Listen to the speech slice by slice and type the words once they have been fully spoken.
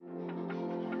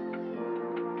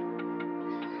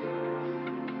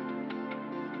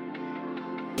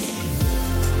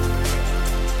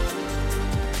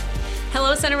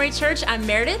Centerway Church. I'm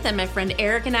Meredith, and my friend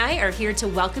Eric and I are here to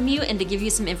welcome you and to give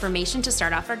you some information to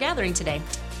start off our gathering today.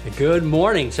 Good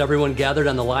morning to everyone gathered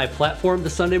on the live platform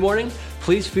this Sunday morning.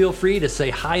 Please feel free to say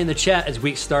hi in the chat as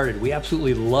we get started. We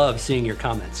absolutely love seeing your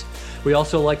comments. We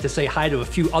also like to say hi to a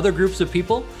few other groups of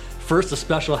people. First, a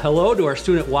special hello to our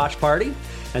student watch party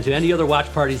and to any other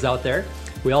watch parties out there.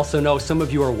 We also know some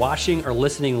of you are watching or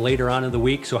listening later on in the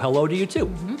week, so hello to you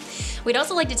too. We'd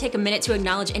also like to take a minute to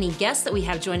acknowledge any guests that we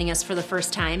have joining us for the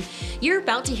first time. You're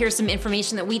about to hear some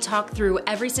information that we talk through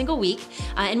every single week,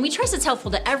 and we trust it's helpful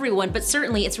to everyone, but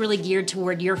certainly it's really geared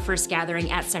toward your first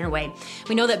gathering at Centerway.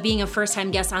 We know that being a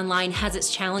first-time guest online has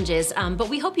its challenges, but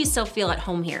we hope you still feel at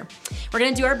home here. We're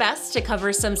going to do our best to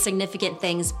cover some significant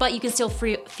things, but you can still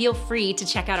feel free to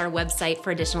check out our website for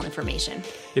additional information.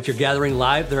 If you're gathering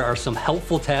live, there are some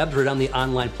helpful tabs right on the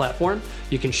online platform.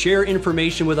 You can share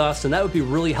information with us, and that would be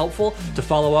really helpful to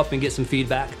follow up and get some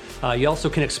feedback. You also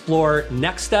can explore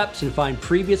next steps and find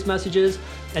previous messages.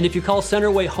 And if you call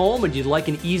Centerway home and you'd like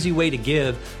an easy way to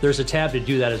give, there's a tab to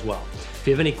do that as well. If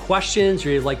you have any questions or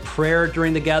you'd like prayer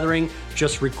during the gathering,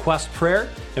 just request prayer,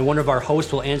 and one of our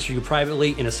hosts will answer you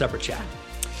privately in a separate chat.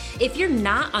 If you're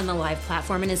not on the live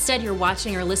platform and instead you're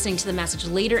watching or listening to the message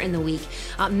later in the week,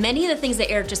 many of the things that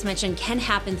Eric just mentioned can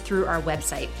happen through our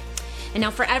website. And now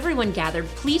for everyone gathered,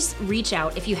 please reach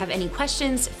out if you have any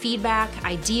questions, feedback,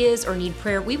 ideas, or need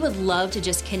prayer. We would love to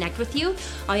just connect with you.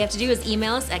 All you have to do is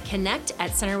email us at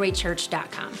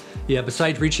connect@centerwaychurch.com. Yeah,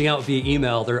 besides reaching out via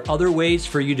email, there are other ways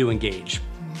for you to engage.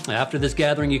 After this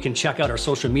gathering, you can check out our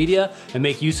social media and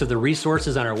make use of the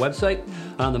resources on our website.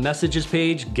 On the messages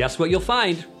page, guess what you'll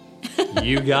find?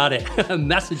 You got it.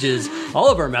 Messages, all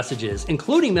of our messages,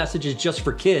 including messages just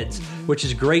for kids, which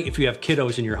is great if you have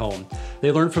kiddos in your home.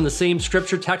 They learn from the same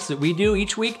scripture text that we do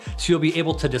each week, so you'll be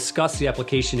able to discuss the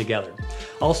application together.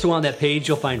 Also on that page,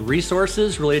 you'll find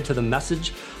resources related to the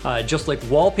message, just like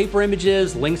wallpaper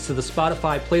images, links to the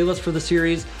Spotify playlist for the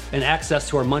series, and access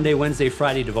to our Monday, Wednesday,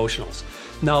 Friday devotionals.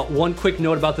 Now, one quick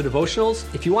note about the devotionals.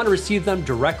 If you want to receive them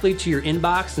directly to your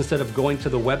inbox instead of going to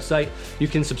the website, you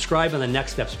can subscribe on the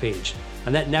Next Steps page.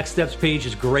 And that Next Steps page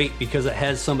is great because it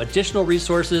has some additional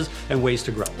resources and ways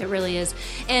to grow. It really is.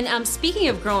 And speaking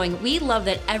of growing, we love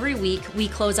that every week we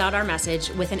close out our message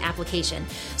with an application.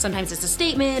 Sometimes it's a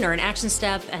statement or an action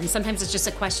step, and sometimes it's just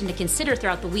a question to consider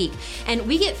throughout the week. And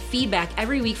we get feedback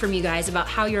every week from you guys about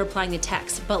how you're applying the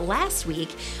text. But last week,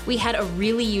 we had a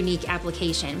really unique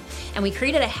application, and we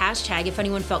created a hashtag if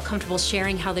anyone felt comfortable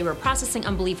sharing how they were processing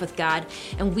unbelief with God,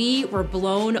 and we were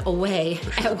blown away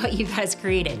at what you guys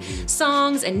created. Songs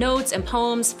and notes and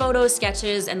poems, photos,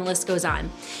 sketches, and the list goes on.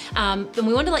 And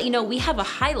we wanted to let you know we have a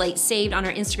highlight saved on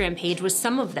our Instagram page with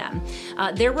some of them.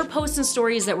 There were posts and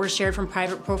stories that were shared from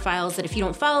private profiles that if you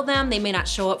don't follow them, they may not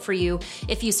show up for you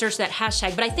if you search that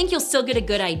hashtag, but I think you'll still get a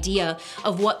good idea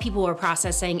of what people were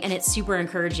processing, and it's super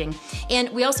encouraging. And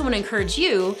we also want to encourage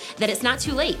you that it's not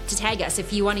too late to tag us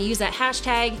if you want to use that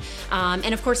hashtag.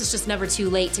 And of course, it's just never too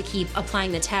late to keep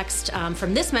applying the text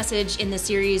from this message in the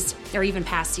series or even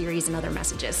past series and other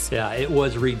messages. Yeah, it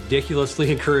was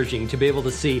ridiculously encouraging to be able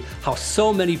to see how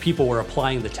so many people were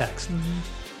applying the text.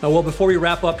 Well, before we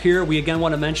wrap up here, we again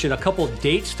want to mention a couple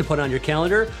dates to put on your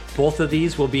calendar. Both of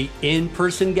these will be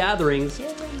in-person gatherings.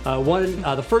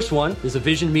 The first one is a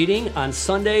vision meeting on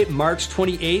Sunday, March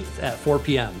 28th at 4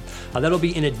 p.m. That'll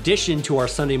be in addition to our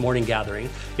Sunday morning gathering.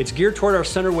 It's geared toward our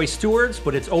Centerway stewards,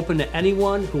 but it's open to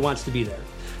anyone who wants to be there.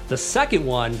 The second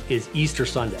one is Easter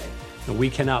Sunday, and we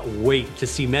cannot wait to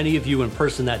see many of you in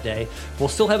person that day. We'll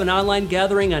still have an online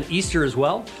gathering on Easter as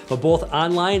well, but both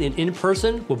online and in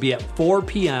person will be at 4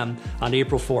 p.m. on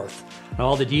April 4th. And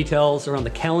all the details are on the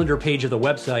calendar page of the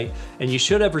website, and you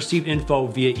should have received info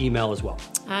via email as well.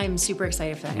 I'm super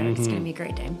excited for that, Eric. It's going to be a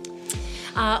great day.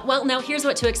 Well, now here's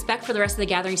what to expect for the rest of the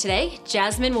gathering today.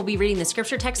 Jasmine will be reading the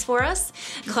scripture text for us.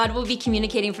 Claude will be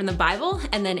communicating from the Bible.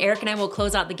 And then Eric and I will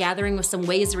close out the gathering with some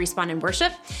ways to respond in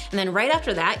worship. And then right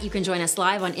after that, you can join us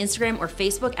live on Instagram or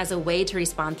Facebook as a way to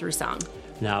respond through song.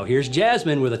 Now here's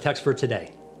Jasmine with a text for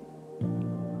today.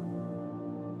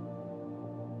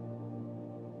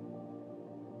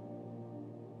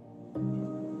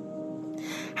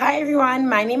 Hi everyone,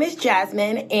 my name is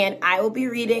Jasmine and I will be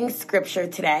reading scripture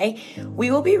today.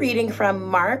 We will be reading from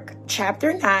Mark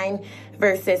chapter 9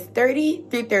 verses 30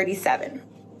 through 37.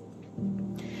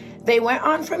 They went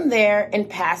on from there and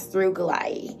passed through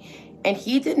Galilee, and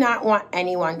he did not want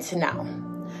anyone to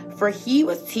know, for he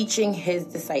was teaching his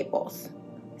disciples,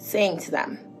 saying to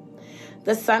them,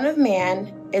 "The Son of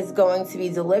Man is going to be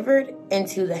delivered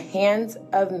into the hands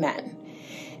of men,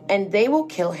 and they will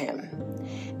kill him.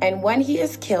 And when he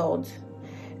is killed,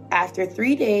 after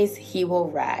 3 days he will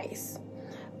rise."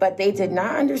 But they did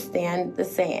not understand the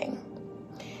saying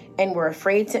and were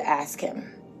afraid to ask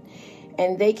him.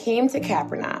 And they came to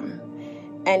Capernaum.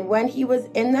 And when he was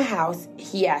in the house,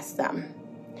 he asked them,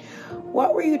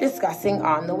 "What were you discussing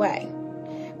on the way?"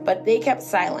 But they kept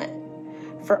silent,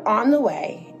 for on the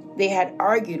way they had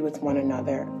argued with one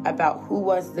another about who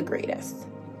was the greatest.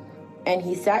 And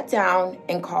he sat down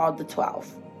and called the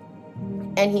 12.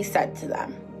 And he said to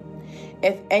them,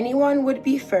 "If anyone would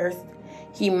be first,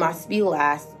 he must be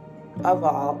last of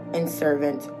all and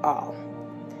servant all."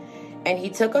 And he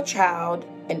took a child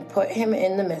and put him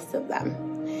in the midst of them.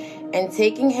 And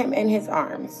taking him in his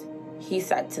arms, he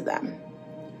said to them,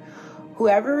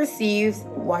 "Whoever receives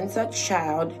one such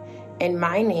child in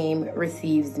my name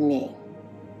receives me.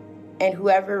 And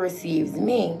whoever receives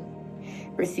me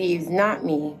receives not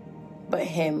me, but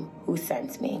him who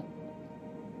sent me."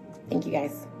 Thank you,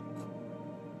 guys.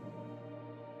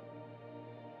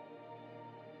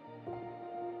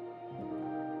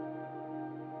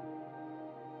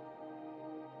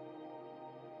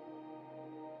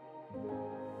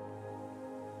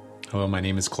 Hello, my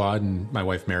name is Claude, and my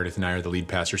wife Meredith and I are the lead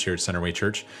pastors here at Centerway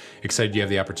Church. Excited you have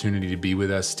the opportunity to be with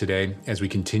us today as we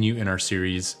continue in our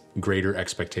series, Greater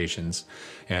Expectations.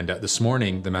 And this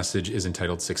morning, the message is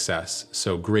entitled Success.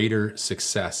 So, Greater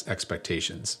Success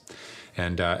Expectations.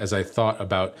 And as I thought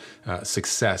about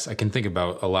success, I can think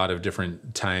about a lot of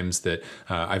different times that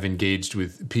I've engaged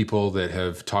with people that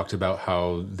have talked about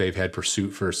how they've had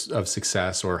pursuit of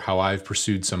success, or how I've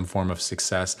pursued some form of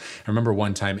success. I remember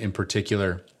one time in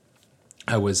particular,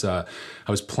 I was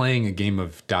playing a game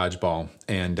of dodgeball,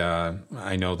 and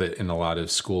I know that in a lot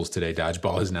of schools today,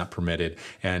 dodgeball is not permitted.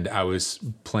 And I was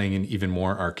playing an even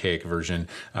more archaic version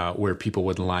where people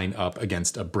would line up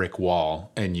against a brick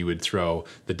wall, and you would throw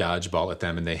the dodgeball at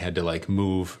them, and they had to like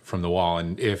move from the wall.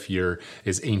 And if you're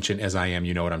as ancient as I am,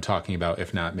 you know what I'm talking about.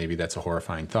 If not, maybe that's a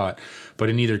horrifying thought. But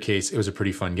in either case, it was a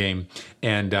pretty fun game.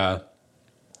 And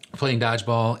playing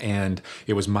dodgeball, and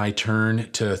it was my turn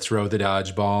to throw the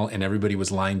dodgeball, and everybody was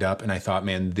lined up, and I thought,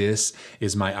 man, this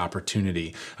is my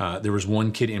opportunity. There was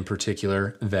one kid in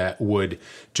particular that would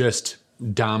just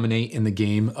dominate in the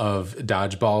game of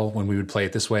dodgeball when we would play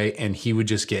it this way, and he would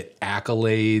just get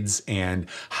accolades and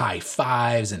high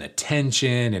fives and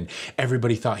attention, and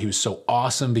everybody thought he was so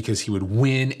awesome because he would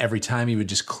win every time. He would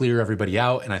just clear everybody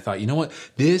out, and I thought, you know what,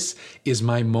 this is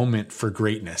my moment for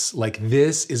greatness. Like,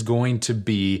 this is going to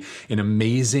be an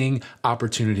amazing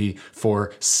opportunity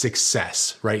for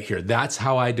success right here. That's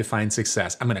how I define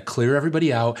success. I'm going to clear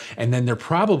everybody out, and then they're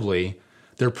probably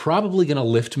going to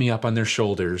lift me up on their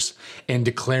shoulders and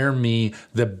declare me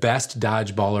the best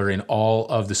dodgeballer in all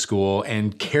of the school,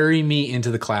 and carry me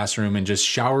into the classroom and just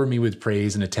shower me with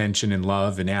praise and attention and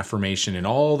love and affirmation and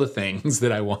all the things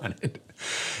that I wanted.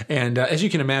 And as you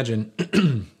can imagine,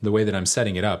 the way that I'm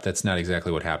setting it up, that's not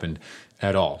exactly what happened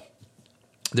at all.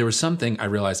 There was something I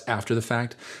realized after the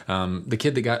fact. The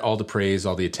kid that got all the praise,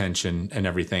 all the attention and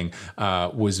everything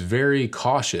was very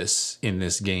cautious in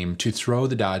this game to throw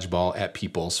the dodgeball at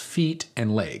people's feet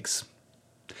and legs.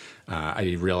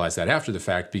 I realized that after the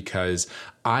fact because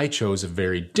I chose a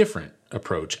very different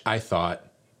approach. I thought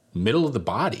middle of the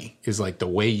body is like the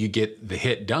way you get the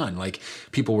hit done. Like,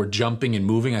 people were jumping and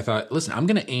moving. I thought, listen, I'm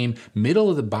going to aim middle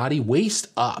of the body, waist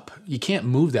up. You can't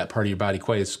move that part of your body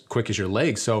quite as quick as your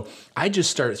legs. So I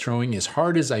just start throwing as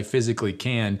hard as I physically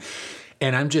can.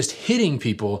 And I'm just hitting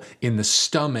people in the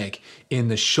stomach, in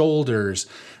the shoulders.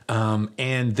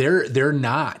 And they're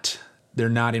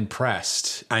not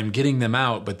impressed. I'm getting them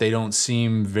out, but they don't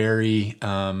seem very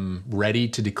ready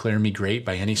to declare me great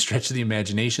by any stretch of the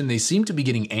imagination. They seem to be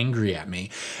getting angry at me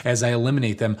as I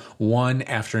eliminate them one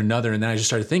after another. And then I just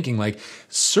started thinking, like,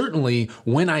 certainly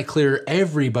when I clear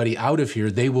everybody out of here,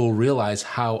 they will realize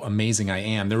how amazing I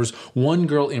am. There was one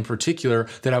girl in particular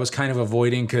that I was kind of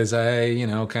avoiding because I,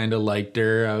 kind of liked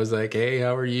her. I was like, hey,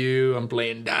 how are you? I'm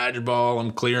playing dodgeball.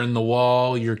 I'm clearing the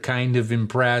wall. You're kind of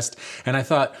impressed. And I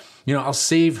thought, I'll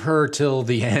save her till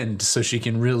the end so she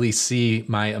can really see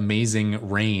my amazing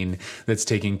reign that's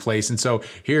taking place. And so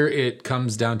here it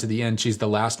comes down to the end. She's the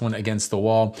last one against the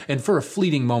wall. And for a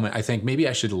fleeting moment, I think maybe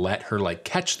I should let her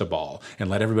catch the ball and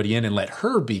let everybody in and let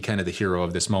her be kind of the hero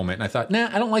of this moment. And I thought,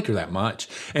 I don't like her that much.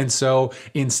 And so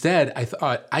instead, I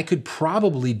thought I could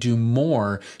probably do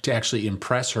more to actually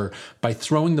impress her by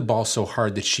throwing the ball so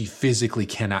hard that she physically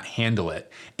cannot handle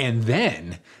it. And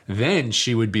then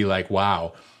she would be like,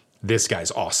 wow, this guy's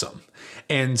awesome.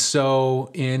 And so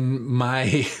in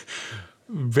my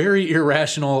very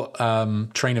irrational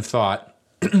train of thought,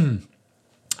 I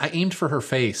aimed for her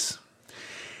face,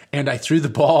 and I threw the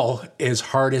ball as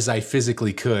hard as I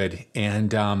physically could.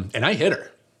 And I hit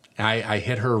her. I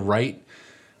hit her right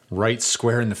right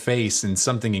square in the face, and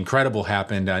something incredible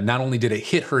happened. Not only did it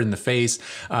hit her in the face,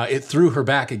 it threw her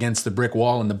back against the brick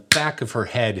wall, and the back of her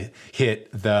head hit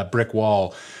the brick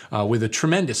wall with a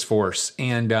tremendous force.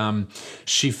 And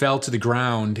she fell to the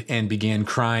ground and began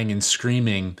crying and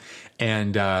screaming,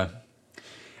 and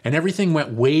everything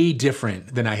went way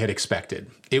different than I had expected.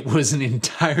 It was an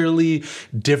entirely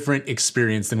different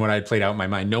experience than what I had played out in my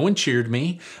mind. No one cheered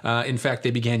me. In fact,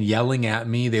 they began yelling at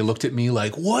me. They looked at me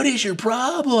like, "What is your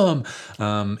problem?"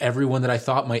 Everyone that I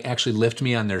thought might actually lift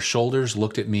me on their shoulders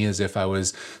looked at me as if I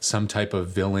was some type of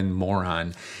villain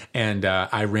moron. And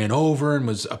I ran over and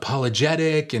was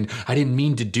apologetic, and I didn't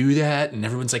mean to do that. And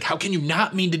everyone's like, "How can you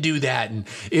not mean to do that?" And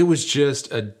it was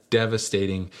just a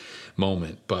devastating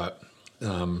moment. But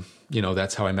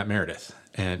that's how I met Meredith.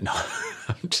 And no,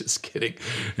 I'm just kidding.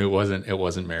 It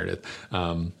wasn't Meredith.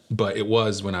 But it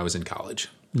was when I was in college.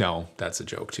 No, that's a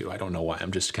joke too. I don't know why.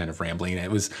 I'm just kind of rambling. I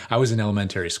was in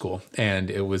elementary school, and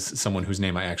it was someone whose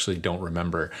name I actually don't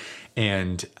remember.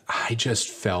 And I just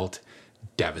felt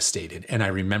devastated. And I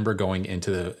remember going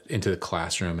into the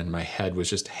classroom, and my head was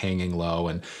just hanging low,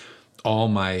 and all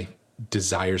my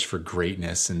desires for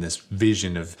greatness and this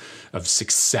vision of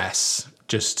success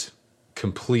just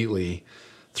completely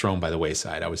thrown by the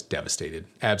wayside. I was devastated,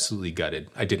 absolutely gutted.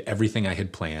 I did everything I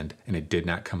had planned, and it did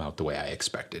not come out the way I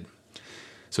expected.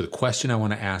 So the question I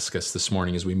want to ask us this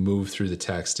morning as we move through the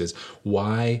text is,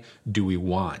 why do we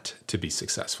want to be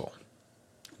successful?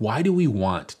 Why do we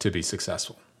want to be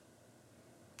successful?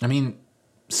 I mean,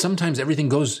 sometimes everything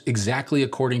goes exactly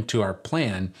according to our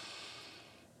plan,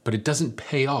 but it doesn't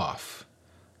pay off.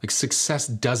 Like, success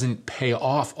doesn't pay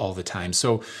off all the time.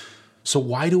 So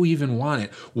why do we even want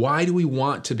it? Why do we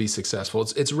want to be successful?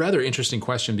 It's a rather interesting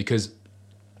question, because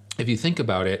if you think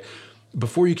about it,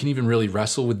 before you can even really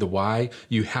wrestle with the why,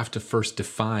 you have to first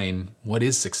define what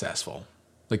is successful.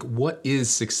 Like, what is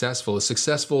successful? Is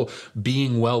successful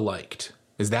being well-liked?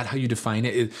 Is that how you define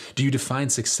it? Do you define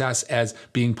success as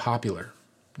being popular?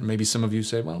 Maybe some of you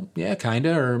say, well, yeah,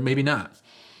 kinda, or maybe not.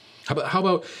 How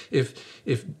about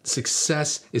if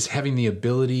success is having the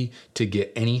ability to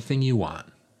get anything you want?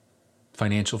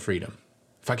 Financial freedom.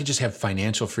 If I could just have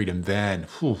financial freedom, then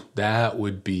that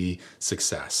would be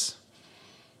success.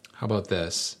 How about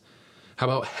this? How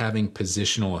about having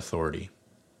positional authority,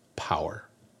 power,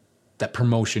 that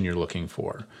promotion you're looking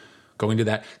for, going to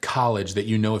that college that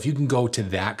if you can go to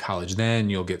that college, then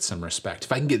you'll get some respect.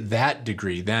 If I can get that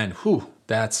degree, then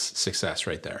that's success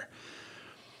right there.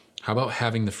 How about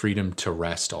having the freedom to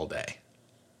rest all day?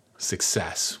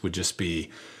 Success would just be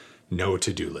no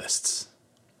to-do lists.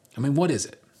 I mean, what is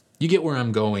it? You get where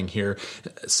I'm going here.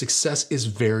 Success is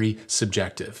very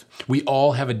subjective. We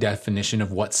all have a definition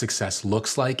of what success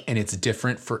looks like, and it's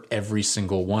different for every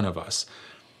single one of us.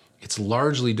 It's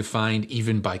largely defined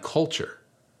even by culture,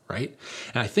 right?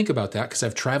 And I think about that because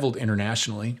I've traveled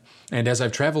internationally. And as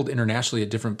I've traveled internationally at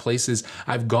different places,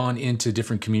 I've gone into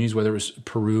different communities, whether it was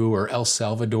Peru or El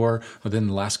Salvador within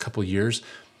the last couple of years.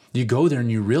 You go there and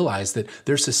you realize that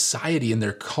their society and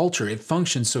their culture, it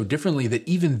functions so differently that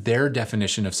even their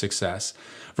definition of success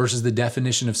versus the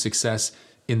definition of success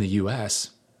in the US,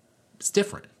 it's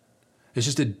different. It's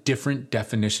just a different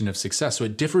definition of success. So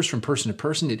it differs from person to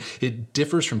person. It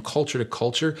differs from culture to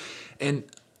culture. And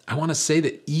I want to say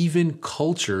that even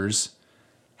cultures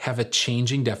have a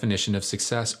changing definition of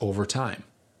success over time.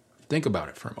 Think about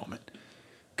it for a moment.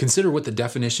 Consider what the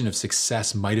definition of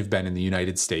success might have been in the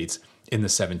United States in the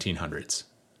 1700s.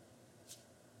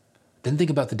 Then think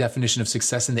about the definition of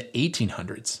success in the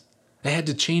 1800s. They had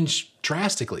to change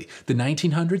drastically. The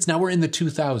 1900s, now we're in the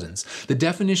 2000s. The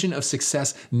definition of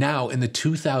success now in the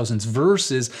 2000s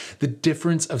versus the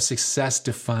difference of success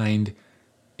defined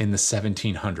in the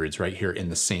 1700s right here in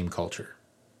the same culture.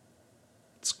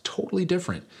 It's totally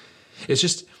different.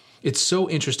 It's so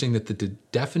interesting that the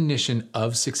definition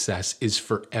of success is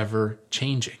forever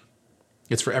changing.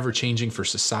 It's forever changing for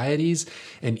societies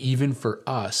and even for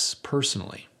us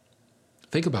personally.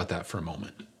 Think about that for a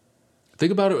moment.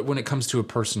 Think about it when it comes to a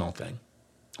personal thing.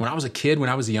 When I was a kid, when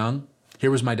I was young,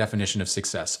 here was my definition of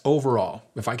success overall.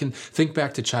 If I can think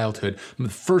back to childhood, the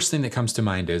first thing that comes to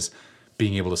mind is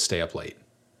being able to stay up late.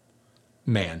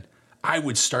 Man, I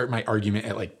would start my argument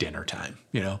at like dinner time,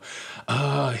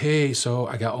 hey, so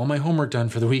I got all my homework done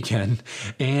for the weekend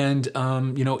and,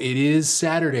 it is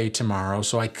Saturday tomorrow,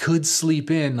 so I could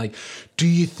sleep in. Like, do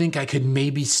you think I could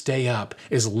maybe stay up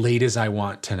as late as I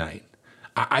want tonight?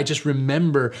 I just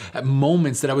remember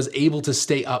moments that I was able to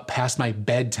stay up past my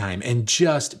bedtime and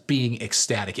just being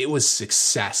ecstatic. It was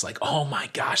success. Like, oh my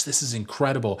gosh, this is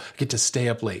incredible. I get to stay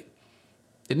up late.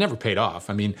 It never paid off.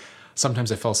 I mean,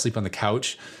 Sometimes I fell asleep on the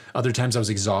couch. Other times I was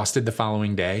exhausted the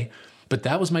following day. But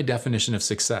that was my definition of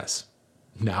success.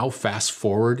 Now, fast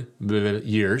forward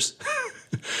years.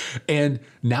 And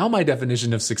now my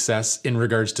definition of success in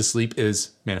regards to sleep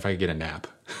is, man, if I could get a nap,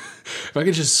 if I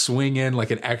could just swing in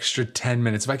like an extra 10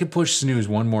 minutes, if I could push snooze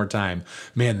one more time,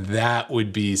 man, that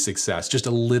would be success. Just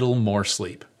a little more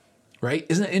sleep, right?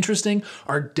 Isn't it interesting?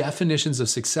 Our definitions of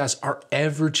success are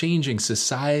ever changing.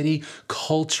 Society,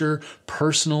 culture,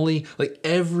 personally, like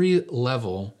every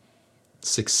level,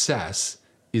 success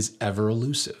is ever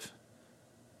elusive.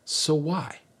 So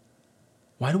why?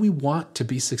 Why do we want to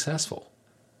be successful?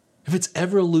 If it's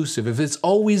ever elusive, if it's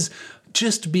always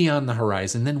just beyond the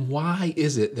horizon, then why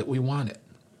is it that we want it?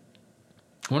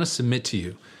 I want to submit to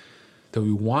you that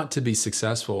we want to be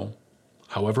successful,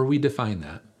 however we define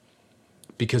that,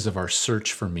 because of our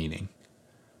search for meaning.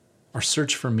 Our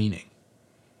search for meaning.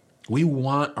 We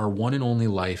want our one and only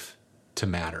life to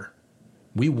matter.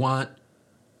 We want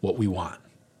what we want.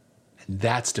 And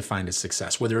that's defined as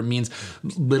success, whether it means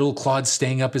little Claude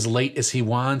staying up as late as he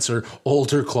wants or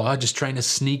older Claude just trying to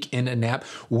sneak in a nap.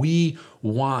 We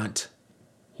want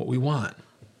what we want.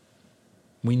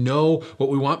 We know what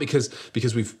we want because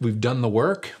we've done the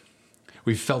work.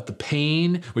 We've felt the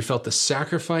pain. We felt the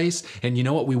sacrifice. And you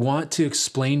know what? We want to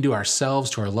explain to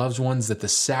ourselves, to our loved ones, that the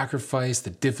sacrifice,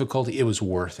 the difficulty, it was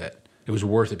worth it. It was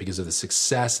worth it because of the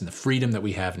success and the freedom that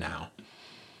we have now.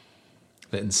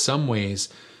 That in some ways,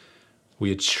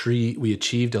 we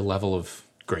achieved a level of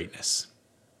greatness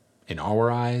in our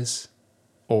eyes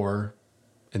or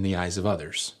in the eyes of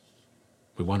others.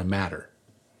 We want to matter.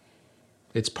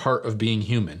 It's part of being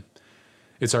human.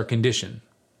 It's our condition.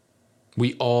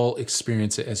 We all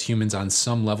experience it as humans on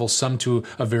some level, some to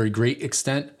a very great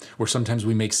extent, where sometimes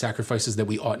we make sacrifices that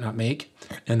we ought not make.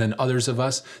 And then others of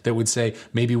us that would say,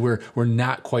 maybe we're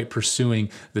not quite pursuing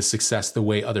the success the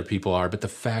way other people are. But the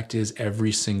fact is,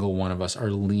 every single one of us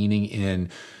are leaning in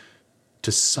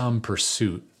to some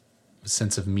pursuit, a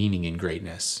sense of meaning in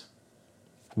greatness.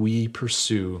 We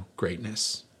pursue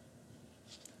greatness.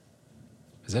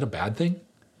 Is that a bad thing?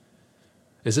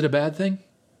 Is it a bad thing?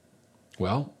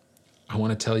 Well, I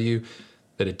want to tell you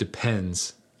that it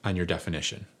depends on your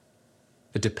definition.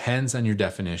 It depends on your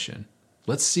definition.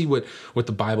 Let's see what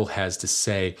the Bible has to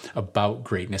say about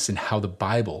greatness and how the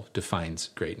Bible defines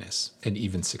greatness and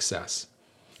even success.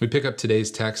 We pick up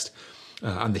today's text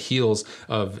on the heels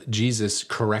of Jesus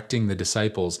correcting the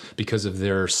disciples because of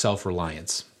their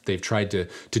self-reliance. They've tried to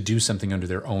do something under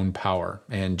their own power,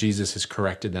 and Jesus has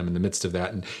corrected them in the midst of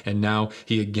that. And now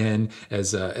he again,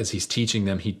 as he's teaching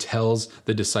them, he tells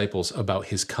the disciples about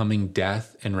his coming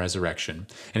death and resurrection.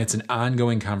 And it's an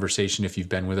ongoing conversation, if you've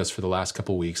been with us for the last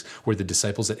couple weeks, where the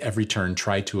disciples at every turn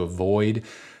try to avoid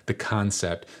the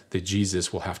concept that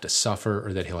Jesus will have to suffer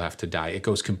or that he'll have to die. It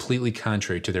goes completely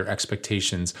contrary to their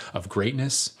expectations of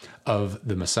greatness, of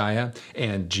the Messiah,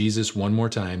 and Jesus, one more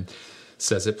time,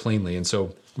 says it plainly. And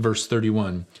so verse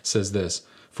 31 says this,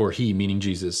 "For he," meaning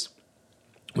Jesus,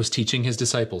 "was teaching his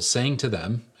disciples, saying to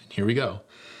them," and here we go,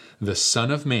 "the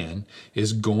Son of Man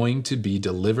is going to be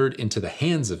delivered into the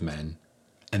hands of men,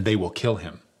 and they will kill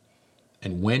him.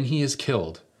 And when he is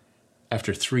killed,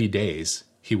 after 3 days,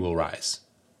 he will rise."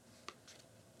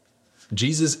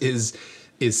 Jesus is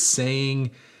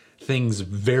saying things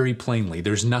very plainly.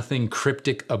 There's nothing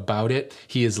cryptic about it.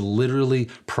 He is literally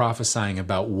prophesying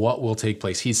about what will take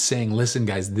place. He's saying, listen,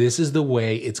 guys, this is the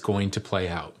way it's going to play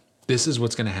out. This is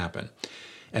what's going to happen.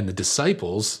 And the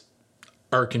disciples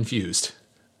are confused.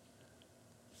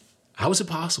 How is it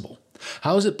possible?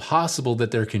 How is it possible that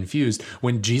they're confused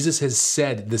when Jesus has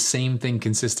said the same thing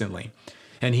consistently?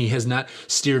 And he has not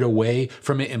steered away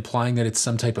from it, implying that it's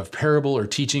some type of parable or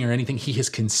teaching or anything. He has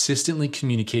consistently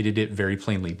communicated it very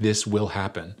plainly. This will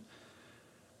happen.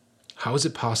 How is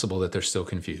it possible that they're still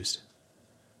confused?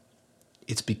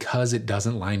 It's because it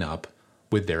doesn't line up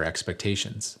with their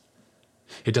expectations.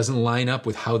 It doesn't line up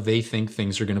with how they think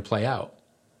things are going to play out.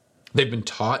 They've been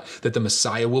taught that the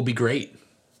Messiah will be great.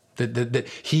 That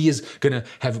he is going to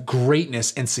have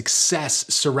greatness and success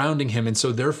surrounding him. And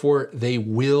so therefore, they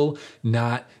will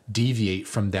not deviate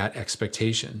from that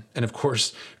expectation. And of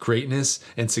course, greatness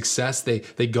and success,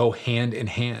 they go hand in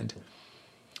hand.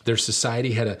 Their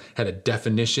society had a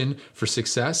definition for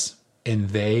success, and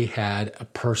they had a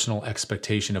personal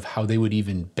expectation of how they would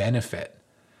even benefit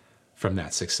from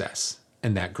that success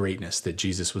and that greatness that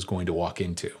Jesus was going to walk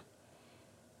into.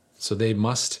 So they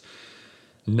must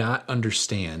not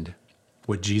understand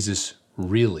what Jesus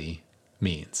really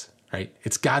means, right?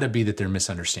 It's got to be that they're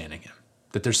misunderstanding him,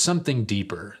 that there's something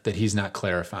deeper that he's not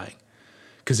clarifying,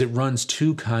 because it runs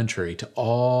too contrary to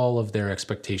all of their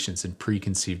expectations and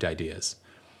preconceived ideas.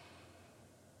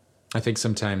 I think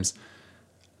sometimes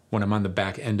when I'm on the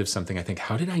back end of something, I think,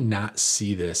 how did I not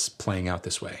see this playing out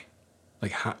this way?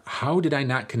 Like, how did I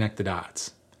not connect the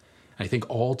dots? I think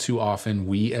all too often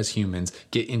we as humans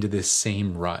get into this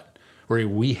same rut where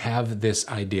we have this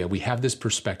idea, we have this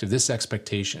perspective, this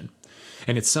expectation,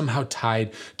 and it's somehow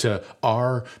tied to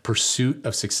our pursuit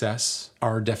of success,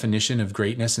 our definition of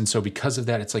greatness. And so because of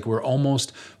that, it's like we're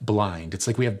almost blind. It's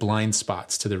like we have blind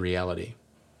spots to the reality.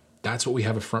 That's what we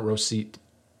have a front row seat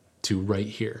to right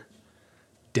here.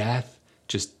 Death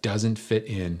just doesn't fit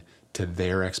in to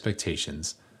their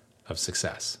expectations of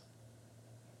success.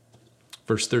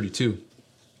 Verse 32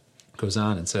 goes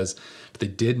on and says, "But they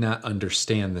did not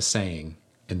understand the saying,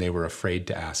 and they were afraid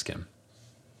to ask him."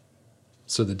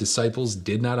 So the disciples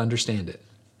did not understand it.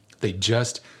 They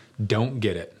just don't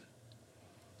get it.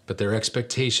 But their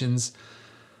expectations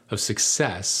of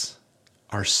success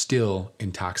are still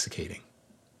intoxicating.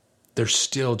 They're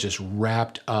still just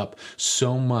wrapped up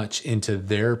so much into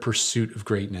their pursuit of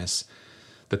greatness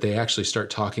that they actually start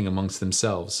talking amongst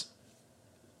themselves.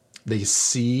 They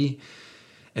see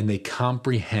and they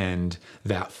comprehend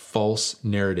that false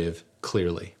narrative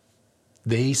clearly.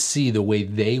 They see the way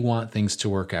they want things to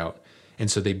work out, and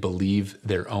so they believe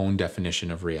their own definition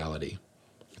of reality.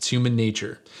 It's human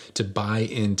nature to buy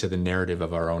into the narrative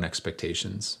of our own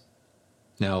expectations.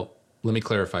 Now, let me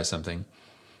clarify something.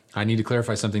 I need to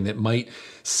clarify something that might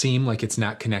seem like it's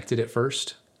not connected at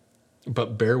first,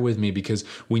 but bear with me because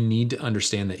we need to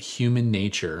understand that human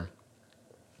nature,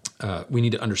 we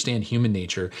need to understand human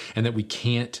nature, and that we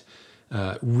can't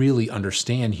really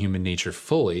understand human nature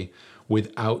fully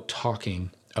without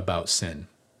talking about sin.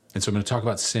 And so I'm going to talk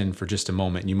about sin for just a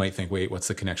moment. And you might think, wait, what's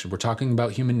the connection? We're talking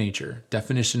about human nature,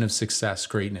 definition of success,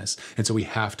 greatness. And so we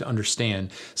have to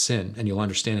understand sin, and you'll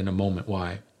understand in a moment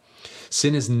why.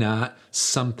 Sin is not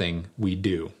something we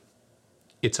do.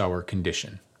 It's our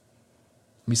condition.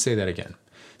 Let me say that again.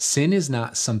 Sin is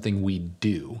not something we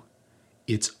do.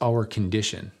 It's our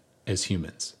condition as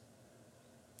humans.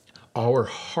 Our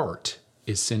heart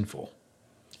is sinful.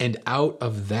 And out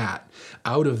of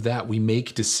that, we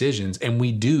make decisions and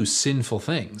we do sinful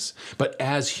things. But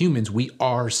as humans, we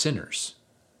are sinners.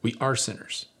 We are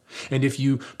sinners. And if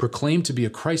you proclaim to be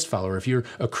a Christ follower, if you're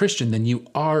a Christian, then you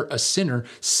are a sinner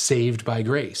saved by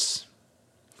grace.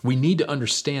 We need to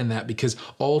understand that because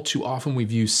all too often we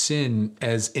view sin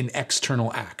as an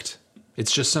external act.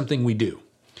 It's just something we do.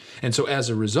 And so as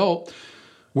a result,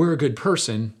 we're a good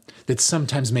person that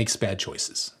sometimes makes bad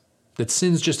choices. That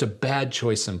sin's just a bad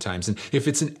choice sometimes. And if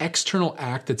it's an external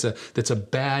act that's a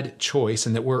bad choice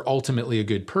and that we're ultimately a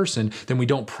good person, then we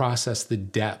don't process the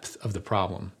depth of the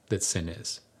problem that sin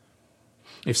is.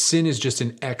 If sin is just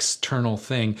an external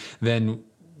thing, then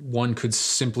one could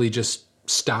simply just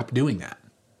stop doing that.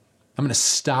 I'm going to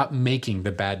stop making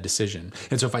the bad decision.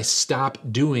 And so if I stop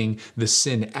doing the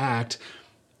sin act,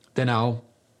 then I'll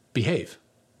behave.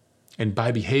 And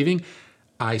by behaving,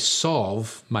 I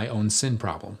solve my own sin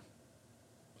problem.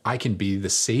 I can be the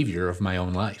savior of my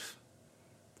own life.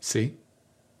 See?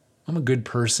 I'm a good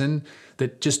person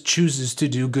that just chooses to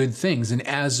do good things. And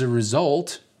as a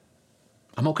result,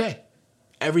 I'm okay.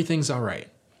 Everything's all right.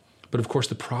 But of course,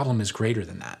 the problem is greater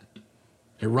than that.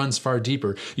 It runs far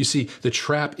deeper. You see, the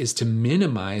trap is to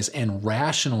minimize and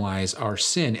rationalize our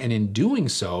sin. And in doing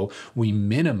so, we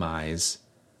minimize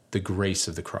the grace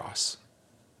of the cross.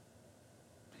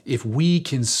 If we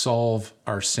can solve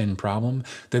our sin problem,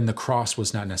 then the cross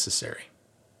was not necessary.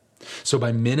 So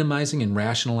by minimizing and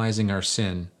rationalizing our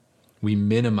sin, we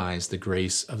minimize the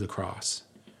grace of the cross.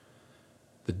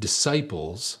 The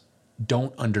disciples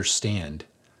don't understand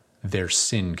their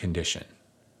sin condition.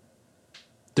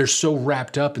 They're so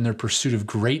wrapped up in their pursuit of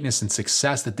greatness and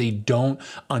success that they don't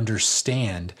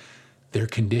understand their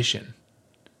condition.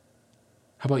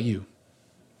 How about you?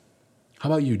 How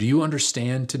about you? Do you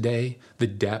understand today the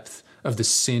depth of the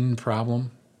sin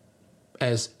problem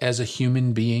as a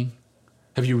human being?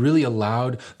 Have you really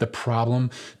allowed the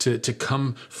problem to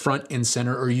come front and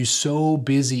center? Or are you so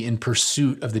busy in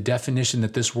pursuit of the definition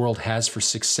that this world has for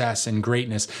success and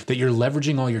greatness that you're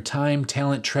leveraging all your time,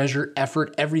 talent, treasure,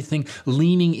 effort, everything,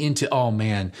 leaning into, oh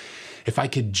man, if I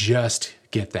could just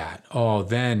get that, oh,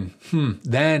 then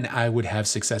I would have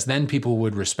success. Then people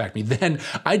would respect me. Then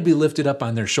I'd be lifted up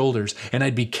on their shoulders and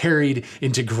I'd be carried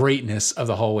into greatness of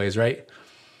the hallways, right?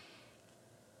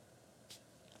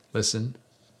 Listen.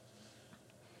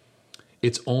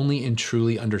 It's only in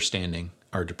truly understanding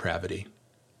our depravity.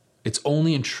 It's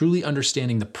only in truly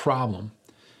understanding the problem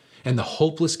and the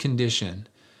hopeless condition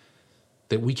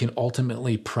that we can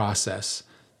ultimately process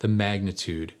the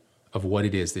magnitude of what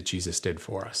it is that Jesus did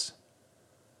for us.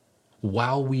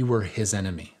 while we were his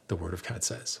enemy, the word of God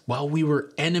says. While we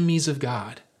were enemies of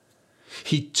God,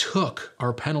 he took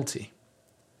our penalty.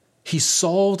 He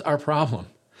solved our problem.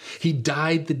 He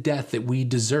died the death that we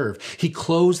deserve. He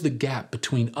closed the gap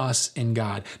between us and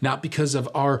God, not because of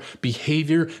our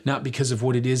behavior, not because of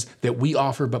what it is that we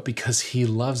offer, but because he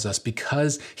loves us,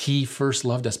 because he first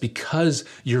loved us, because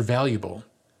you're valuable,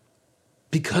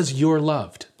 because you're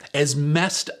loved. As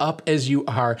messed up as you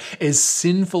are, as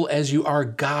sinful as you are,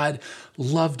 God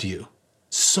loved you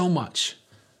so much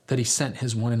that he sent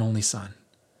his one and only son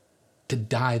to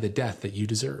die the death that you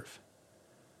deserve.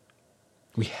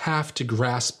 We have to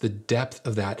grasp the depth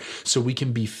of that so we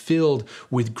can be filled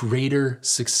with greater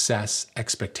success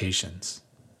expectations.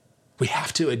 We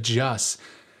have to adjust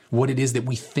what it is that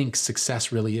we think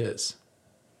success really is.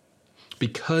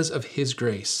 Because of his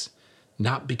grace,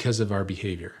 not because of our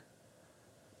behavior,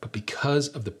 but because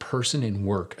of the person and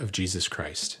work of Jesus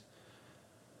Christ.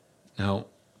 Now,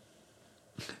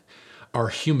 our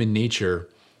human nature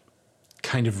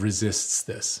kind of resists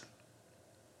this.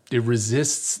 It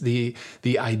resists the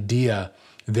idea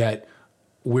that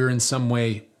we're in some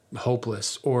way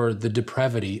hopeless or the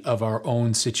depravity of our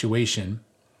own situation.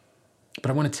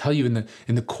 But I want to tell you,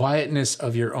 in the quietness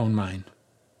of your own mind,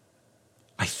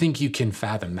 I think you can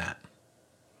fathom that.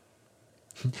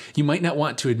 You might not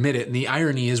want to admit it, and the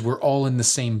irony is we're all in the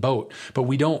same boat, but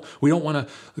we don't want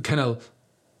to kind of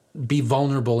be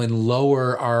vulnerable and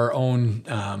lower our own,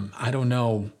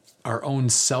 our own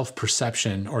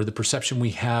self-perception or the perception we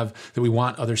have that we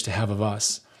want others to have of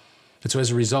us. And so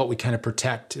as a result, we kind of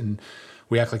protect and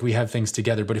we act like we have things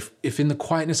together. But if in the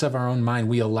quietness of our own mind,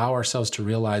 we allow ourselves to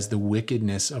realize the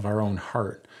wickedness of our own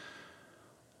heart,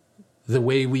 the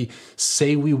way we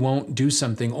say we won't do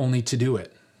something only to do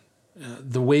it,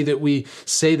 the way that we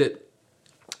say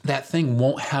that thing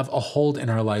won't have a hold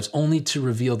in our lives only to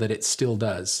reveal that it still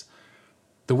does,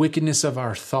 the wickedness of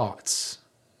our thoughts,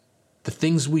 the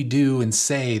things we do and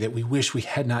say that we wish we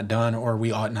had not done or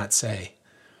we ought not say.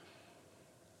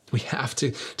 We have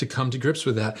to come to grips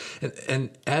with that.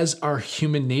 And as our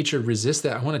human nature resists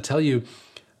that, I want to tell you,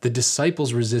 the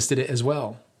disciples resisted it as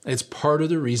well. It's part of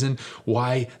the reason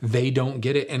why they don't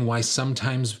get it and why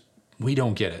sometimes we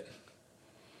don't get it.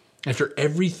 After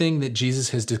everything that Jesus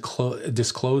has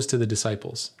disclosed to the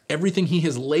disciples, everything he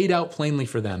has laid out plainly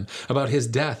for them about his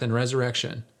death and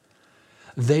resurrection,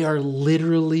 they are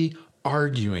literally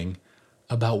arguing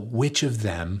about which of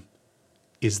them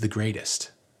is the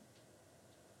greatest.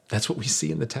 That's what we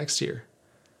see in the text here.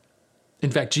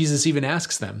 In fact, Jesus even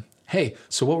asks them, hey,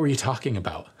 so what were you talking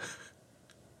about?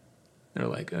 They're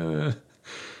like,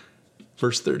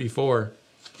 Verse 34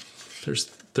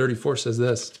 says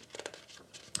this.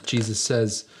 Jesus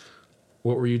says,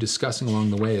 what were you discussing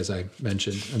along the way, as I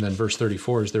mentioned? And then verse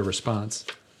 34 is their response.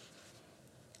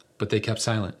 But they kept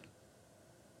silent.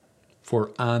 For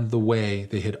on the way,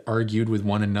 they had argued with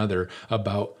one another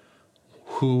about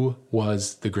who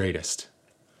was the greatest.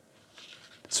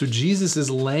 So Jesus is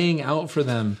laying out for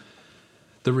them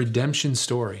the redemption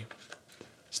story.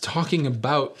 He's talking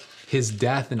about his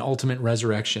death and ultimate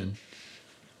resurrection.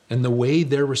 And the way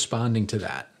they're responding to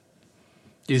that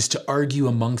is to argue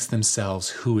amongst themselves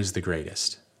who is the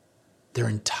greatest. They're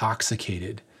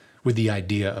intoxicated with the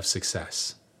idea of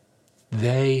success.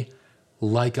 They,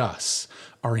 like us,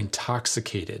 are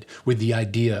intoxicated with the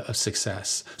idea of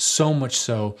success, so much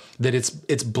so that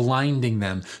it's blinding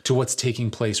them to what's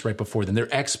taking place right before them.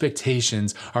 Their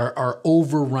expectations are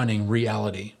overrunning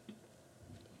reality.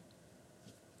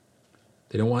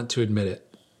 They don't want to admit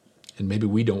it, and maybe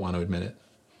we don't want to admit it,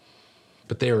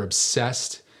 but they are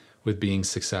obsessed with being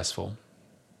successful.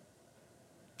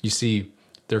 You see,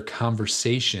 their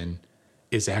conversation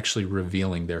is actually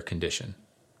revealing their condition.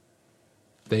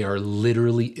 They are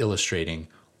literally illustrating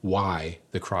why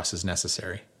the cross is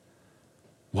necessary.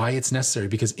 Why it's necessary,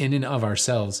 because in and of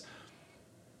ourselves,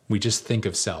 we just think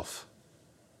of self.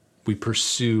 We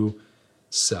pursue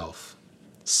self.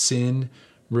 Sin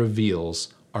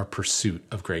reveals our pursuit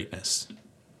of greatness.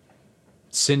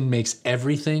 Sin makes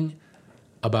everything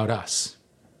about us,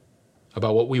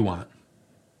 about what we want,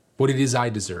 what it is I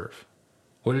deserve,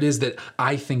 what it is that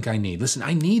I think I need. Listen,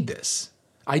 I need this.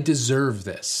 I deserve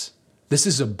this. This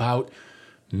is about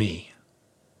me.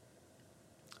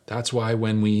 That's why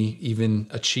when we even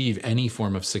achieve any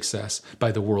form of success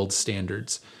by the world's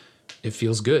standards, it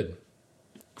feels good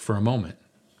for a moment,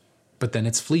 but then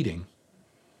it's fleeting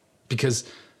because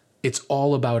it's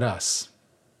all about us.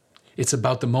 It's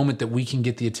about the moment that we can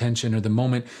get the attention or the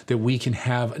moment that we can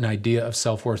have an idea of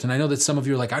self-worth. And I know that some of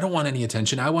you are like, I don't want any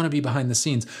attention. I want to be behind the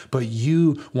scenes. But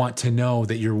you want to know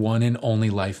that your one and only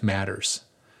life matters.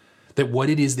 That what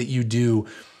it is that you do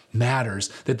matters,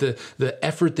 that the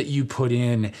effort that you put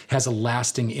in has a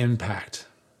lasting impact.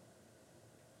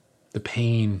 The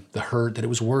pain, the hurt, that it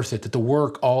was worth it, that the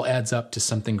work all adds up to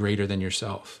something greater than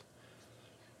yourself.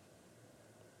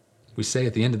 We say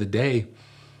at the end of the day,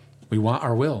 we want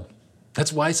our will.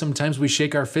 That's why sometimes we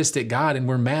shake our fist at God and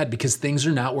we're mad because things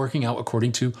are not working out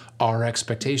according to our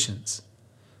expectations.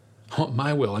 I want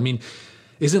my will. I mean,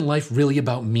 isn't life really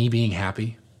about me being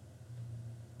happy?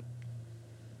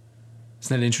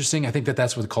 Isn't that interesting? I think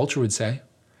that's what the culture would say.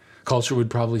 Culture would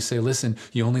probably say, listen,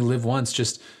 you only live once,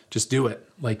 just do it.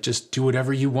 Like, just do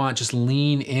whatever you want. Just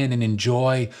lean in and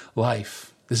enjoy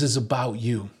life. This is about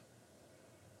you.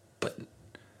 But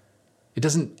it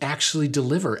doesn't actually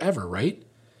deliver ever, right?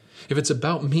 If it's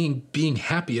about me being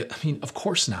happy, I mean, of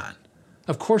course not.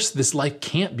 Of course, this life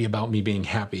can't be about me being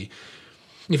happy.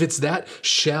 If it's that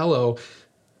shallow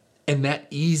and that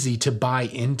easy to buy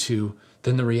into,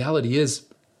 then the reality is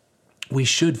we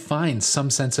should find some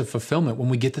sense of fulfillment when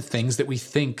we get the things that we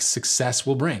think success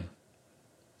will bring.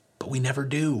 But we never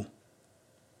do.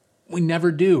 We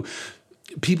never do.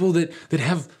 People that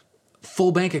have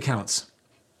full bank accounts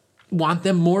want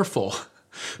them more full.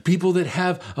 People that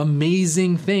have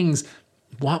amazing things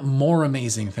want more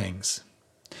amazing things.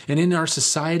 And in our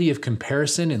society of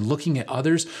comparison and looking at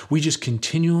others, we just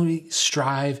continually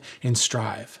strive and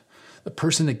strive. The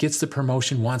person that gets the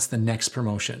promotion wants the next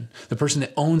promotion. The person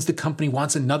that owns the company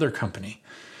wants another company.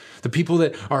 The people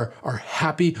that are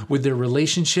happy with their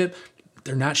relationship,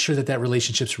 they're not sure that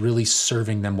relationship's really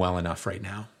serving them well enough right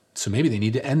now. So maybe they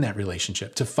need to end that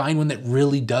relationship to find one that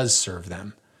really does serve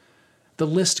them. The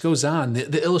list goes on.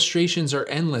 The illustrations are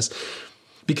endless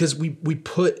because we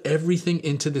put everything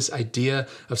into this idea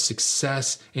of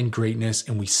success and greatness,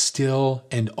 and we still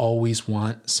and always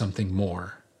want something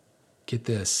more. Get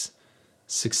this.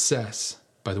 Success,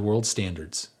 by the world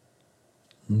standards,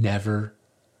 never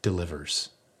delivers.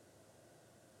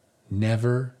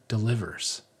 Never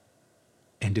delivers.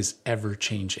 And is ever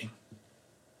changing.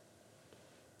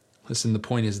 Listen, the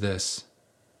point is this.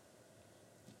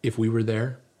 If we were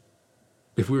there,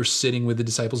 if we were sitting with the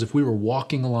disciples, if we were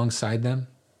walking alongside them,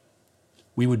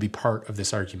 we would be part of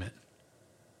this argument.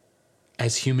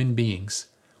 As human beings,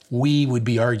 we would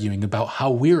be arguing about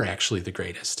how we're actually the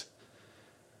greatest.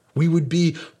 We would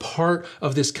be part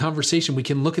of this conversation. We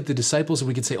can look at the disciples and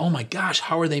we can say, oh my gosh,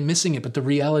 how are they missing it? But the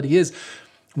reality is,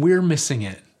 we're missing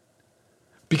it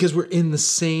because we're in the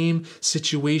same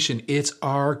situation. It's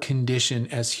our condition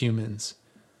as humans.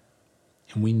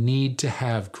 And we need to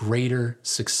have greater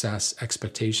success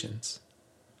expectations.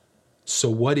 So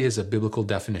what is a biblical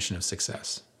definition of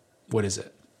success? What is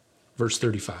it? Verse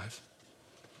 35.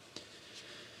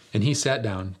 And he sat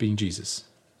down, being Jesus.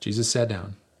 Jesus sat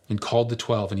down and called the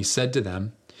 12, and he said to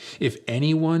them, if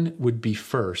anyone would be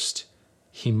first,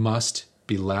 he must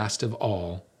be last of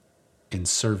all and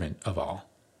servant of all.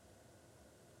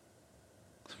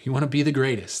 You want to be the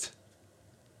greatest.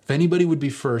 If anybody would be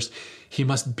first, he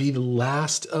must be the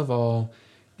last of all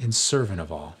and servant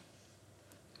of all.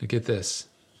 Now get this.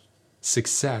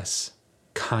 Success,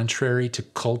 contrary to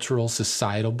cultural,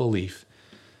 societal belief,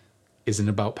 isn't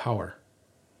about power.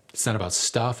 It's not about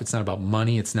stuff. It's not about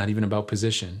money. It's not even about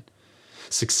position.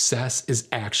 Success is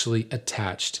actually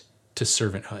attached to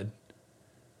servanthood.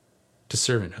 To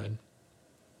servanthood.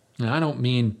 Now, I don't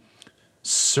mean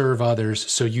serve others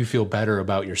so you feel better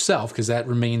about yourself, because that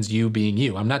remains you being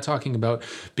you. I'm not talking about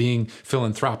being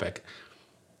philanthropic.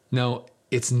 No,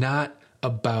 it's not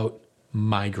about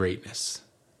my greatness.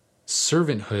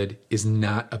 Servanthood is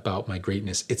not about my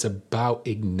greatness. It's about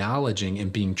acknowledging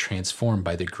and being transformed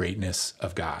by the greatness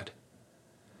of God.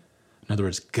 In other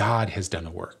words, God has done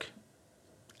the work.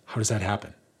 How does that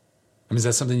happen? I mean, is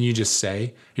that something you just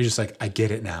say? You're just like, I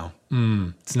get it now.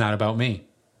 It's not about me.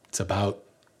 It's about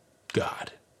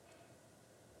God.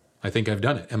 I think I've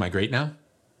done it. Am I great now?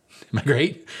 Am I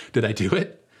great? Did I do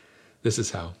it? This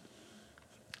is how.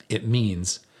 It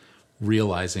means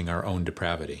realizing our own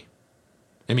depravity.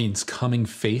 It means coming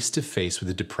face to face with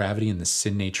the depravity and the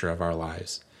sin nature of our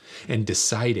lives and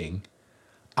deciding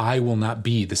I will not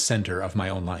be the center of my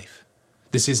own life.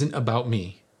 This isn't about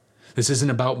me. This isn't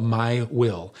about my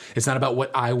will. It's not about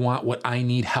what I want, what I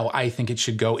need, how I think it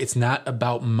should go. It's not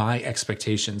about my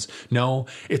expectations. No,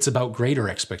 it's about greater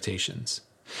expectations.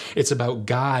 It's about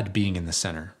God being in the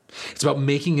center. It's about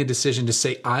making a decision to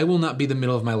say, I will not be the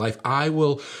middle of my life. I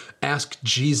will ask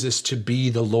Jesus to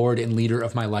be the Lord and leader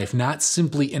of my life, not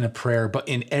simply in a prayer, but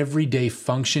in everyday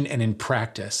function and in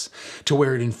practice, to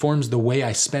where it informs the way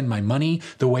I spend my money,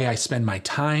 the way I spend my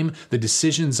time, the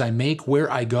decisions I make,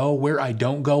 where I go, where I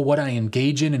don't go, what I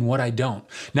engage in and what I don't.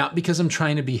 Not because I'm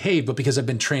trying to behave, but because I've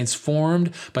been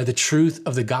transformed by the truth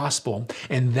of the gospel.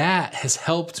 And that has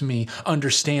helped me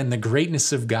understand the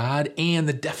greatness of God and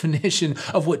the definition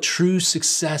of what true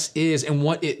success is and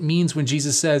what it means when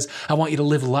Jesus says, I want you to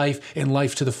live life and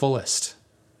life to the fullest.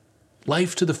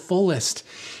 Life to the fullest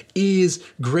is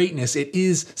greatness. It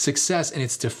is success, and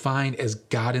it's defined as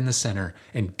God in the center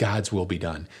and God's will be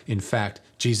done. In fact,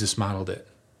 Jesus modeled it.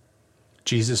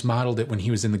 Jesus modeled it when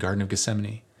he was in the Garden of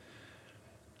Gethsemane.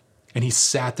 And he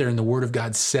sat there, and the Word of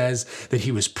God says that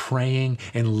he was praying,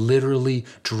 and literally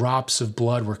drops of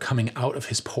blood were coming out of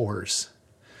his pores,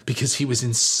 because he was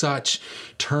in such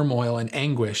turmoil and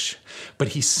anguish. But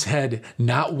he said,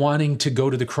 not wanting to go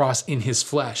to the cross in his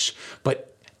flesh,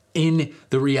 but in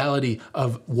the reality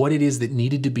of what it is that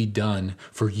needed to be done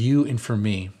for you and for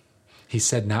me, he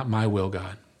said, not my will,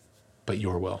 God, but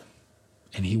your will.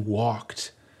 And he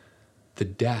walked the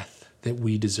death that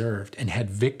we deserved and had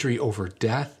victory over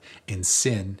death and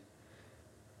sin,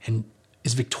 and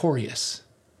is victorious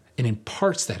and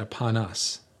imparts that upon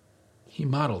us. He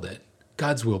modeled it.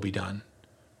 God's will be done.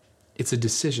 It's a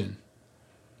decision.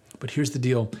 But here's the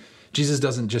deal. Jesus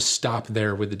doesn't just stop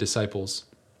there with the disciples.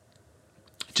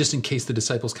 Just in case the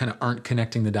disciples kind of aren't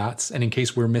connecting the dots, and in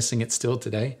case we're missing it still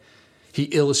today, he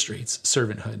illustrates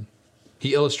servanthood.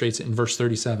 He illustrates it in verse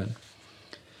 37.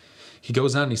 He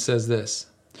goes on and he says this,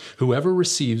 whoever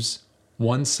receives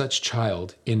one such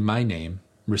child in my name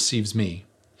receives me,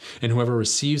 and whoever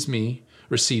receives me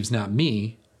receives not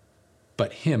me,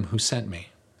 but him who sent me.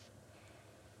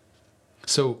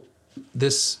 So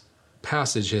this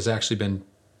passage has actually been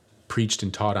preached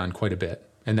and taught on quite a bit,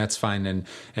 and that's fine.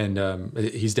 And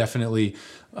he's definitely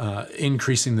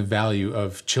increasing the value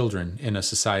of children in a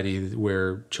society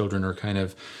where children are kind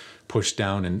of pushed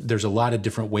down. And there's a lot of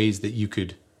different ways that you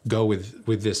could go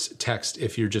with this text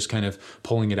if you're just kind of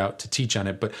pulling it out to teach on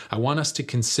it. But I want us to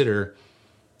consider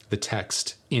the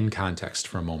text in context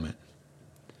for a moment.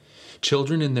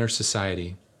 Children in their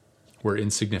society were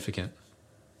insignificant.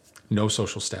 No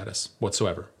social status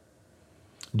whatsoever.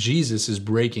 Jesus is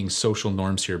breaking social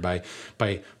norms here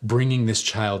by bringing this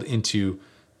child into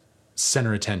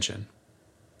center attention.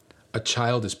 A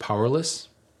child is powerless,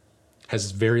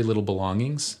 has very little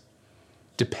belongings,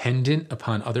 dependent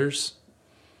upon others.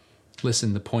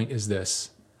 Listen, the point is this.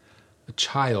 A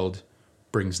child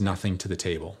brings nothing to the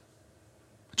table.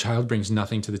 A child brings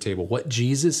nothing to the table. What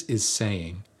Jesus is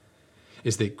saying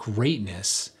is that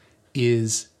greatness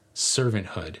is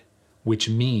servanthood, which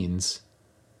means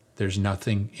there's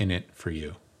nothing in it for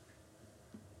you.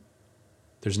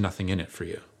 There's nothing in it for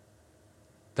you.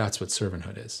 That's what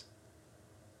servanthood is.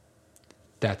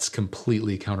 That's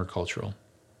completely countercultural.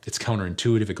 It's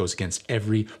counterintuitive. It goes against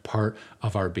every part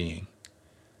of our being.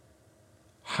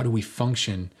 How do we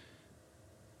function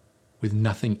with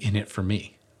nothing in it for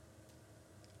me?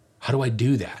 How do I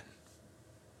do that?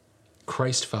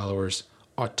 Christ followers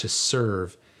ought to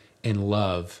serve and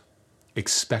love,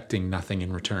 expecting nothing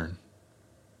in return.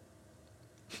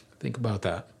 Think about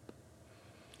that.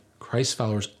 Christ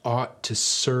followers ought to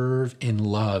serve and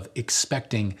love,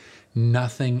 expecting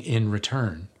nothing in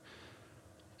return.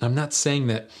 I'm not saying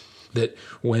that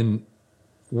when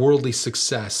worldly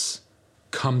success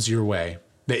comes your way,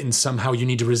 that somehow you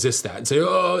need to resist that and say,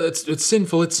 oh, it's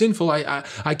sinful, it's sinful.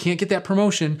 I can't get that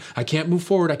promotion. I can't move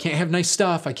forward. I can't have nice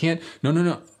stuff. I can't.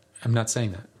 No. I'm not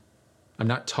saying that. I'm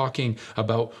not talking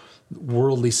about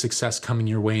worldly success coming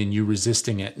your way and you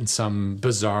resisting it in some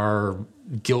bizarre,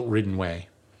 guilt-ridden way.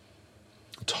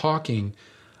 I'm talking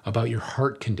about your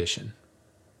heart condition.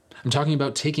 I'm talking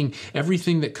about taking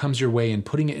everything that comes your way and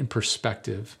putting it in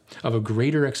perspective of a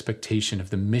greater expectation of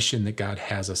the mission that God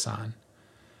has us on.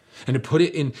 And to put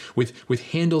it in with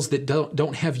handles that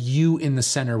don't have you in the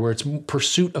center, where it's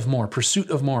pursuit of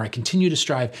more. I continue to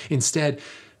strive. Instead,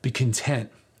 be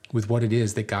content with what it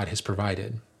is that God has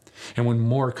provided. And when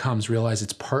more comes, realize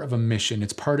it's part of a mission.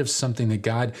 It's part of something that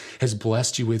God has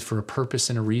blessed you with for a purpose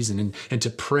and a reason. And to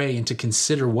pray and to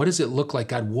consider, what does it look like,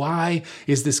 God? Why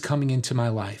is this coming into my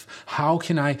life? How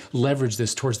can I leverage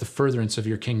this towards the furtherance of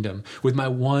your kingdom? With my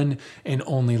one and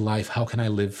only life, how can I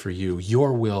live for you?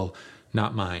 Your will,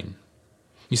 not mine.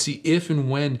 You see, if and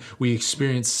when we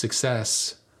experience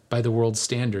success by the world's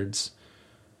standards,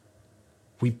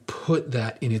 we put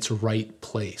that in its right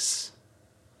place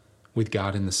with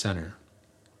God in the center.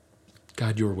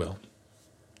 God, your will.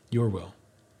 Your will.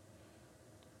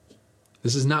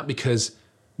 This is not because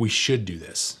we should do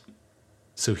this.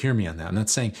 So hear me on that. I'm not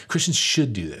saying Christians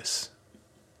should do this,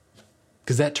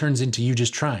 because that turns into you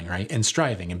just trying, right? And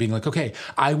striving and being like, okay,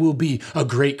 I will be a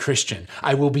great Christian.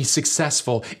 I will be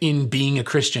successful in being a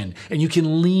Christian. And you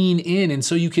can lean in, and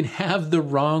so you can have the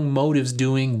wrong motives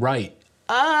doing right.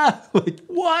 Like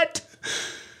what?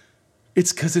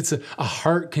 It's because it's a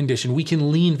heart condition. We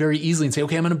can lean very easily and say,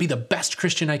 okay, I'm going to be the best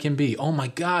Christian I can be. Oh my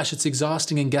gosh, it's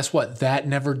exhausting. And guess what? That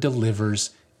never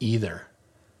delivers either,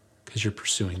 because you're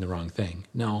pursuing the wrong thing.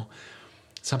 No,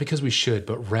 it's not because we should,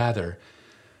 but rather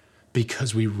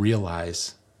because we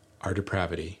realize our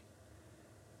depravity,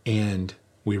 and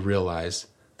we realize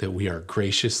that we are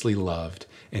graciously loved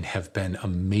and have been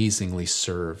amazingly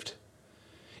served.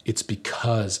 It's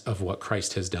because of what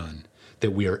Christ has done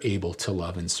that we are able to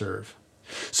love and serve.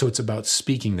 So it's about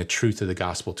speaking the truth of the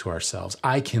gospel to ourselves.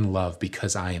 I can love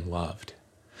because I am loved.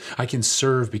 I can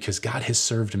serve because God has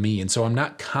served me. And so I'm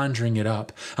not conjuring it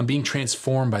up. I'm being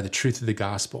transformed by the truth of the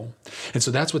gospel. And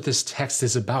so that's what this text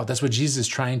is about. That's what Jesus is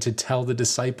trying to tell the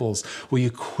disciples. Will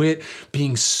you quit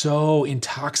being so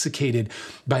intoxicated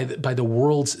by the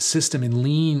world's system and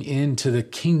lean into the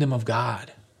kingdom of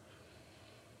God?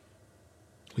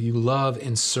 Will you love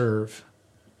and serve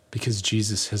because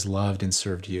Jesus has loved and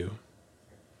served you?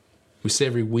 We say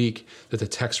every week that the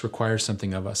text requires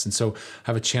something of us. And so I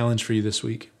have a challenge for you this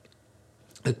week,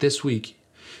 that this week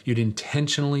you'd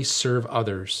intentionally serve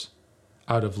others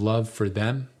out of love for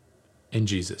them and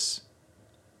Jesus.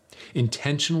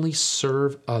 Intentionally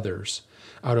serve others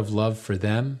out of love for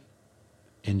them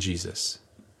and Jesus.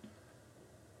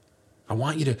 I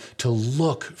want you to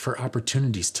look for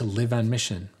opportunities to live on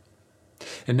mission.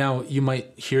 And now you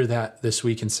might hear that this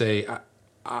week and say,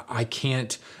 I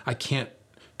can't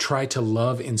try to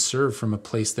love and serve from a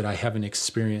place that I haven't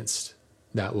experienced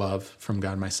that love from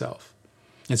God myself.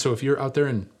 And so if you're out there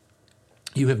and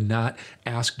you have not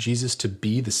asked Jesus to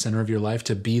be the center of your life,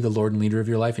 to be the Lord and leader of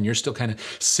your life, and you're still kind of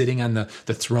sitting on the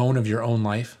throne of your own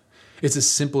life, it's as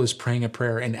simple as praying a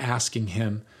prayer and asking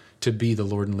him to be the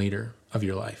Lord and leader of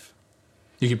your life.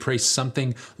 You can pray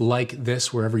something like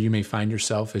this wherever you may find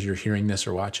yourself as you're hearing this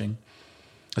or watching.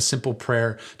 A simple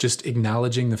prayer, just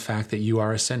acknowledging the fact that you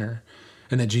are a sinner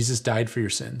and that Jesus died for your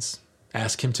sins.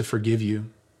 Ask him to forgive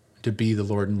you, to be the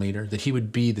Lord and leader, that he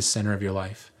would be the center of your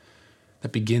life.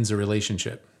 That begins a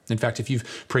relationship. In fact, if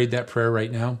you've prayed that prayer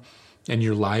right now and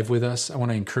you're live with us, I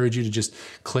want to encourage you to just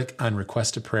click on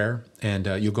Request a Prayer, and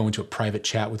you'll go into a private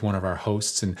chat with one of our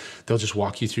hosts, and they'll just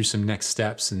walk you through some next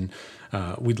steps. And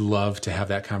we'd love to have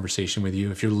that conversation with you.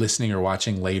 If you're listening or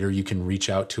watching later, you can reach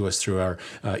out to us through our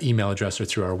email address or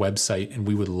through our website, and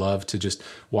we would love to just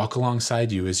walk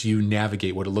alongside you as you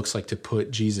navigate what it looks like to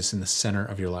put Jesus in the center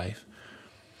of your life.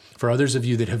 For others of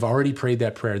you that have already prayed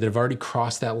that prayer, that have already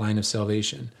crossed that line of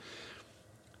salvation,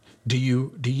 do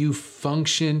you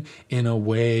function in a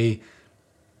way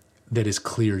that is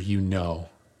clear you know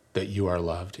that you are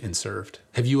loved and served?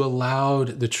 Have you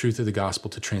allowed the truth of the gospel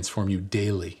to transform you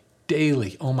daily?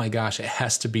 Daily. Oh my gosh, it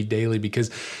has to be daily,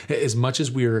 because as much as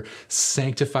we are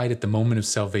sanctified at the moment of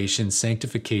salvation,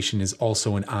 sanctification is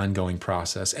also an ongoing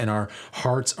process, and our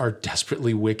hearts are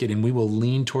desperately wicked, and we will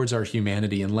lean towards our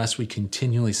humanity unless we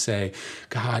continually say,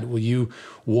 God, will you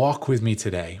walk with me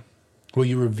today? Will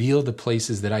you reveal the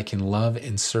places that I can love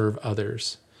and serve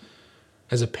others?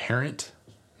 As a parent,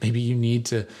 maybe you need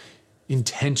to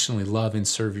intentionally love and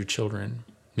serve your children.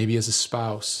 Maybe as a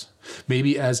spouse,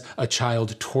 maybe as a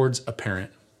child towards a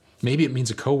parent. Maybe it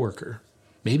means a coworker.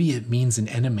 Maybe it means an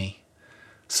enemy,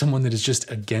 someone that is just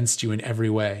against you in every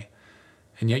way.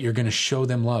 And yet you're going to show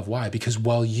them love. Why? Because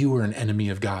while you were an enemy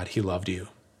of God, he loved you.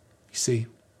 You see,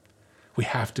 we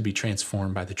have to be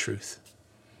transformed by the truth.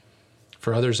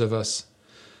 For others of us,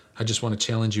 I just want to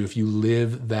challenge you, if you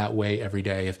live that way every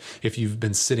day, if you've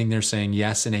been sitting there saying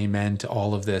yes and amen to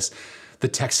all of this, the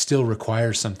text still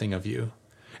requires something of you.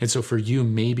 And so for you,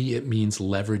 maybe it means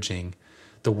leveraging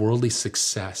the worldly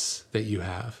success that you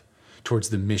have towards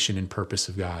the mission and purpose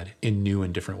of God in new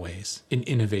and different ways, in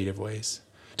innovative ways.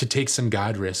 To take some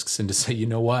God risks and to say, you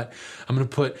know what, I'm going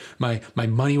to put my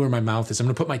money where my mouth is. I'm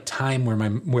going to put my time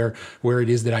where it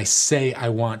is that I say I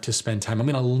want to spend time. I'm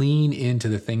going to lean into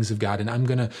the things of God, and I'm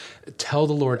going to tell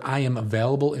the Lord I am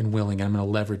available and willing. And I'm going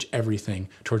to leverage everything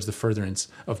towards the furtherance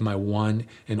of my one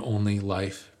and only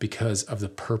life because of the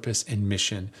purpose and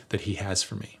mission that he has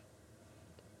for me.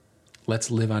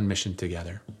 Let's live on mission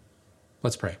together.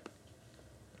 Let's pray.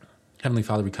 Heavenly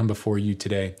Father, we come before you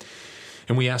today,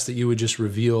 And we ask that you would just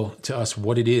reveal to us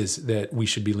what it is that we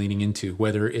should be leaning into,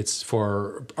 whether it's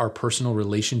for our personal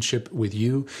relationship with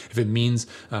you, if it means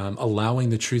allowing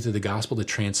the truth of the gospel to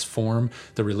transform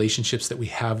the relationships that we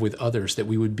have with others, that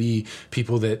we would be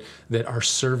people that are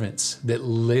servants, that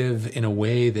live in a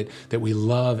way that we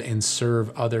love and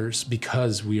serve others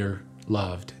because we are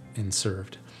loved and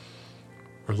served.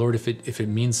 Or Lord, if it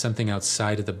means something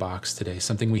outside of the box today,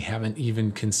 something we haven't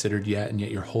even considered yet, and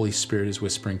yet your Holy Spirit is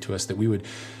whispering to us, that we would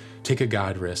take a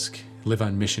God risk, live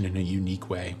on mission in a unique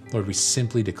way. Lord, we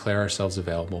simply declare ourselves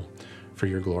available for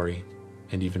your glory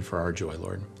and even for our joy,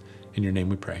 Lord. In your name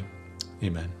we pray.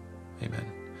 Amen. Amen.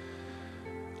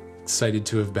 Excited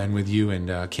to have been with you,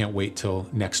 and can't wait till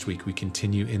next week we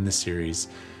continue in the series,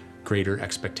 Greater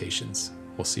Expectations.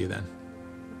 We'll see you then.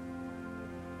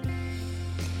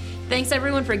 Thanks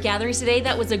everyone for gathering today.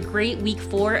 That was a great week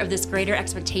 4 of this Greater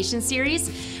Expectations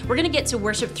series. We're going to get to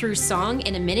worship through song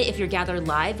in a minute if you're gathered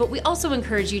live, but we also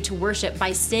encourage you to worship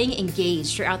by staying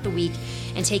engaged throughout the week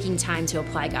and taking time to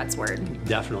apply God's word.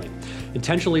 Definitely.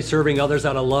 Intentionally serving others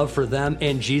out of love for them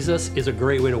and Jesus is a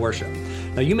great way to worship.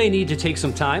 Now, you may need to take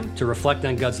some time to reflect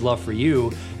on God's love for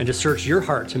you and to search your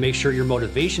heart to make sure your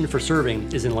motivation for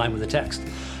serving is in line with the text.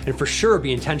 And for sure,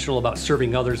 be intentional about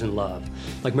serving others in love.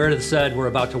 Like Meredith said, we're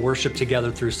about to worship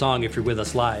together through song if you're with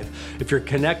us live. If you're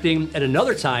connecting at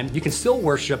another time, you can still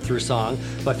worship through song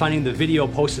by finding the video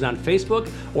posted on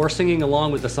Facebook or singing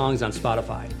along with the songs on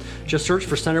Spotify. Just search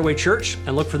for Centerway Church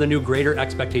and look for the new Greater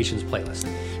Expectations playlist.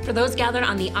 For those gathered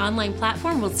on the online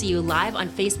platform, we'll see you live on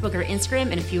Facebook or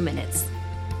Instagram in a few minutes.